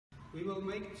We will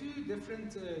make two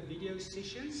different video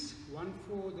sessions, one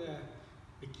for the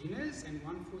beginners and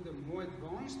one for the more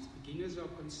advanced. Beginners are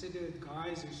considered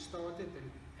guys who started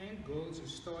and girls who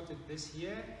started this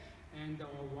year and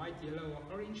are white, yellow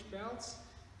or orange belts,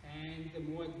 and the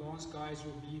more advanced guys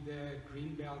will be the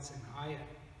green belts and higher.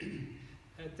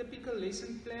 A typical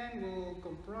lesson plan will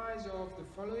comprise of the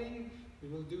following. We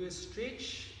will do a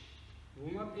stretch,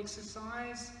 warm-up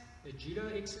exercise, a judo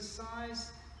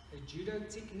exercise, a judo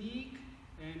technique,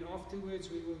 and afterwards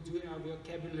we will do our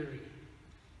vocabulary.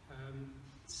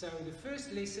 So the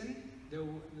first lesson, the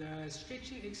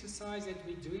stretching exercise that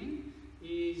we're doing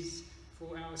is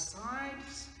for our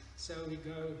sides. So we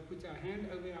go put our hand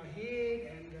over our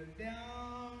head and go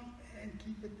down and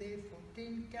keep it there for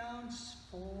 10 counts.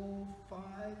 4, 5,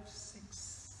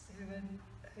 6, 7,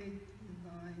 8, 9,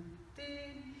 10.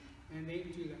 And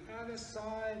then to the other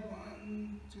side.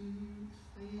 1, 2,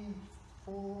 3,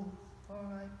 4, 5,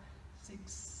 6,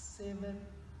 7,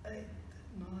 8,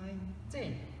 9,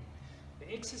 10.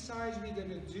 The exercise we're going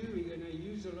to do, we're going to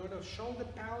use a lot of shoulder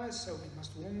power, so we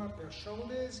must warm up our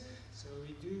shoulders. So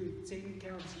we do 10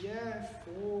 counts here,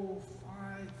 4,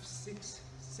 5, 6,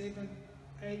 7,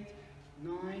 8,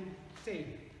 9, 10.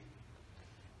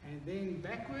 And then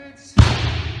backwards,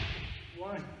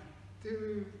 1,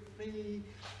 2, 3,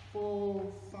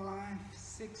 4, 5,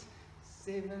 6,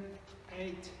 7,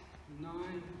 8, 9,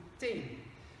 10.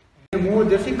 A more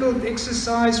difficult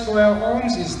exercise for our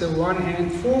arms is the one hand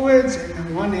forwards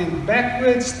and one hand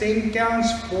backwards, 10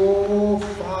 counts, 4,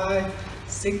 5,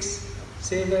 6,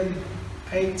 7,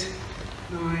 8,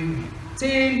 9,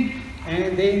 10,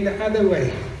 and then the other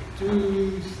way,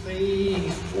 2, 3,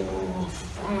 4,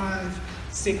 5,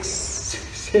 6,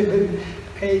 7,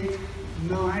 8,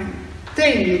 9,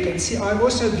 10. You can see I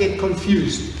also get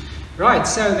confused. Right,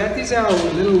 so that is our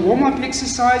little warm-up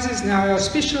exercises. Now our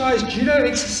specialized judo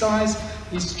exercise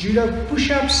is judo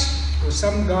push-ups, or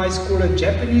some guys call it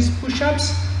Japanese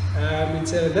push-ups.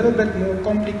 It's a little bit more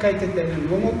complicated than a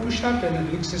normal push-up, and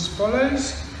it looks as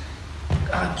follows.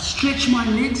 I stretch my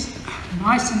legs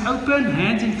nice and open,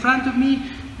 hands in front of me,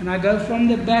 and I go from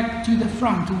the back to the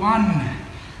front. 1,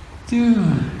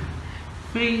 2,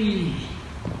 3,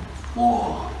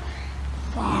 4,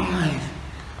 5,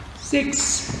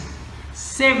 6,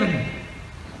 7,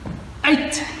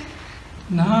 8,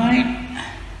 9,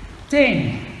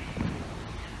 10.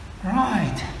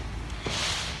 Right.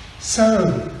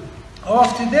 So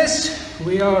after this,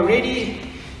 we are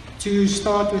ready to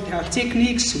start with our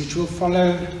techniques, which will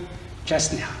follow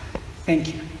just now. Thank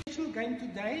you. The actual game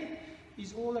today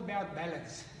is all about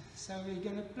balance. So we're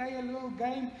going to play a little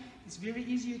game. It's very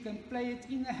easy. You can play it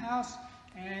in the house,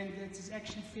 and it is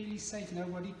actually fairly safe.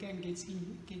 Nobody can get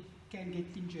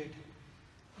injured.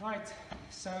 Right,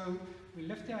 so we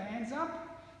lift our hands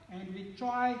up and we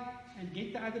try and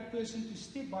get the other person to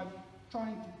step by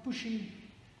trying to push him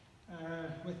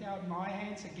without my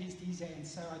hands against his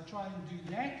hands. So I try and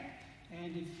do that,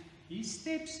 and if he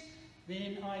steps,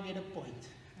 then I get a point.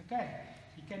 Okay,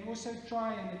 he can also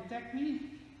try and attack me.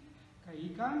 Okay, he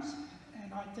comes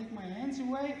and I take my hands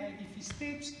away, and if he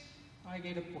steps, I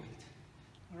get a point.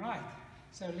 Alright,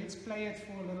 so let's play it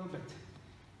for a little bit.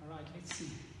 Alright, let's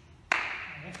see.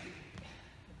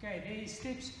 Okay, there he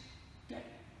steps. Okay.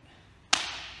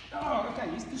 Oh, okay,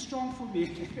 he's too strong for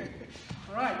me.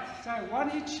 Alright, so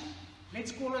 1 each.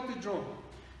 Let's call it a draw.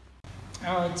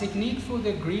 Our technique for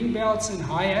the green belts and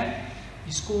higher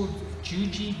is called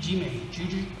JUJI.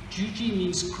 JUJI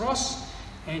means cross,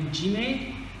 and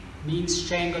JIME means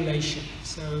strangulation.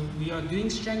 So we are doing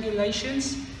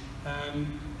strangulations.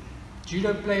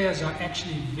 Judo players are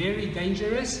actually very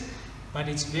dangerous, but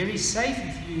it's very safe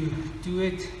if you do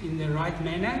it in the right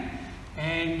manner.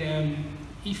 And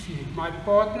if my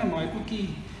partner, my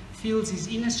uki, feels he's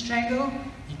in a strangle,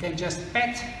 he can just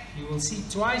pat. You will see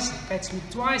twice. He pats me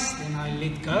twice, then I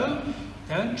let go.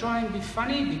 Don't try and be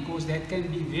funny, because that can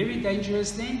be very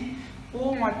dangerous then.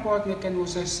 Or my partner can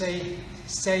also say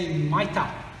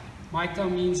maita. Maita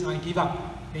means I give up.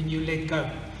 Then you let go.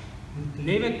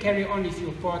 Never carry on if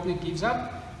your partner gives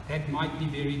up. That might be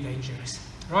very dangerous.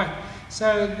 Right,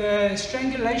 so the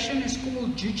strangulation is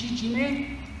called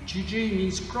JUJI. JUJI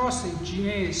means cross, and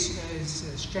JIME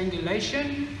is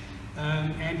strangulation.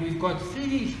 And we've got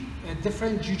 3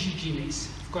 different JUJI.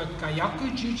 We've got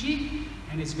Kayaku JUJI,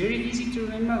 and it's very easy to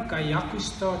remember. Kayaku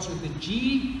starts with a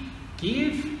G,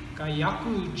 give,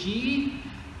 Kayaku G.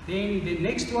 Then the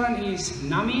next one is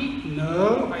Nami,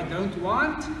 no, I don't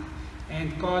want.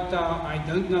 And Kata, I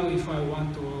don't know if I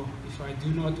want or if I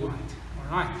do not want.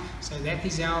 Alright, so that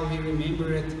is how we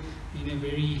remember it in a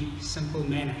very simple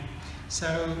manner. So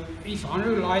if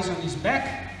Hanru lies on his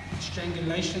back,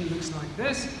 Strangulation looks like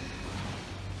this.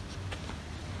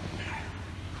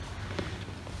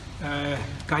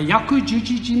 Gayaku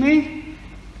JUJI JIME.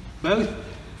 Both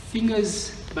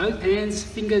fingers, both hands,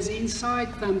 fingers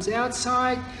inside, thumbs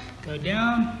outside. Go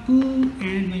down, pull,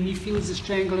 and when he feels the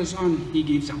stranglers on, he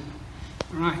gives up.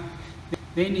 Alright.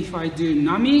 Then if I do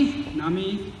nami,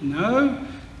 no.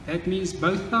 That means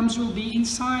both thumbs will be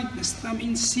inside. This thumb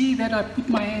in. See that I put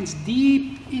my hands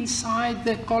deep inside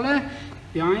the collar,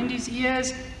 behind his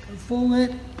ears, go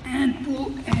forward and pull,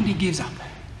 and he gives up.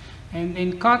 And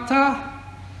then kata,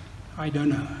 I don't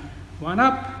know. One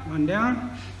up, one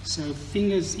down. So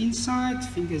fingers inside,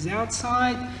 fingers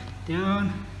outside,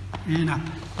 down and up.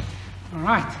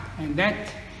 Alright, and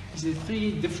that is the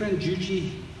 3 different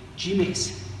JUJI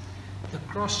JIMEs, the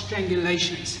cross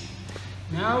strangulations.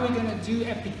 Now we're going to do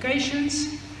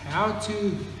applications, how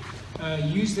to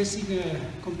use this in a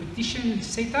competition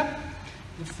setup.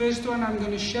 The first one I'm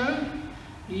going to show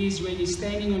is when he's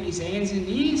standing on his hands and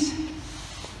knees.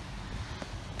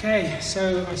 Okay,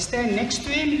 so I stand next to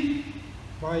him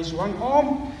by his one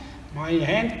arm. My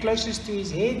hand closest to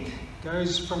his head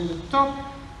goes from the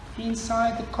top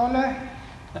inside the collar.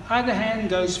 The other hand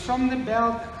goes from the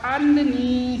belt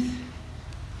underneath,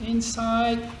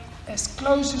 inside, as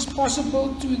close as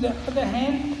possible to the other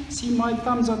hand. See, my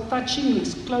thumbs are touching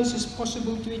as close as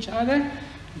possible to each other.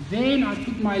 Then I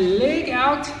put my leg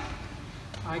out.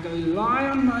 I go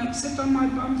sit on my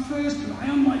bum first, lie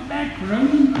on my back,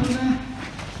 rolling over,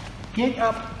 get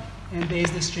up, and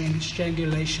there's the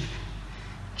strangulation.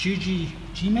 JUJI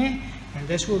JIME, and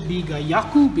this will be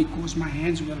Gayaku because my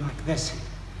hands were like this.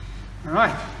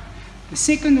 Alright, the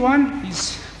second one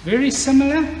is very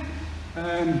similar.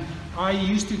 I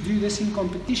used to do this in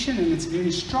competition and it's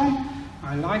very strong.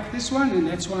 I like this one and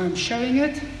that's why I'm showing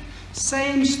it.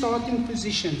 Same starting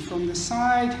position from the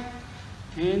side,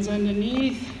 hands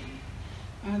underneath,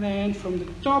 other hand from the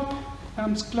top,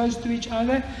 thumbs close to each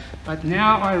other. But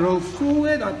now I roll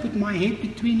forward, I put my head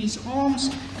between his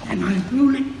arms and I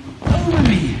roll it over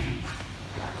me.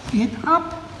 Get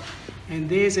up, and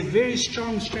there's a very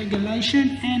strong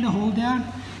strangulation and a hold down,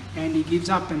 and he gives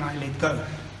up and I let go.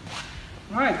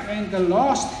 Right, and the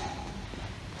last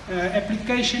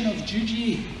application of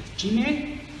JUJI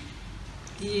JIME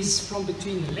is from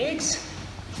between the legs.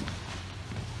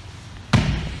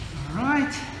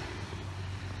 Alright,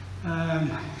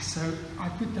 so I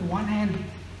put the one hand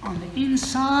on the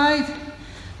inside,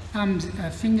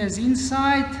 fingers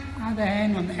inside, other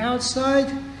hand on the outside,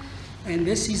 and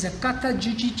this is a kata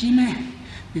JUJI JIME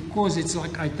because it's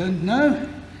like I don't know.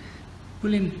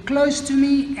 Pull him close to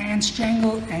me and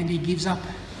strangle, and he gives up,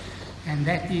 and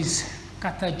that is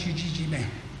kata JUJI JIME.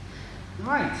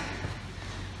 Right,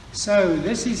 so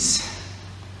this is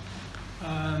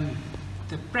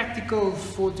the practical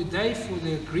for today for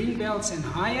the green belts and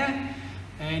higher.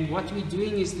 And what we're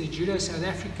doing is the Judo South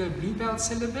Africa blue belt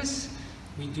syllabus.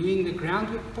 We're doing the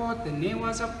groundwork part, the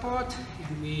newaza part,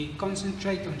 and we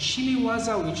concentrate on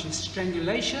shimiwaza, which is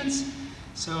strangulations.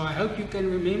 So I hope you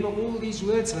can remember all these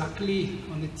words. Luckily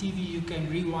on the TV you can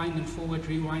rewind and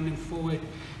forward,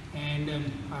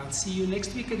 and I'll see you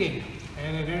next week again.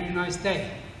 Have a very nice day.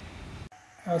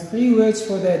 Our 3 words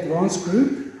for the advanced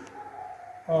group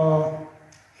are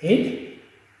head,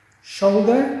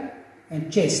 shoulder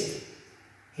and chest.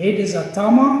 Head is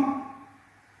atama,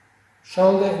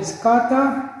 shoulder is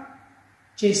kata,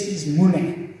 chest is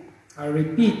mune. I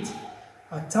repeat,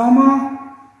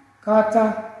 atama,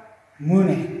 kata,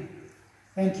 mune.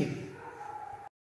 Thank you.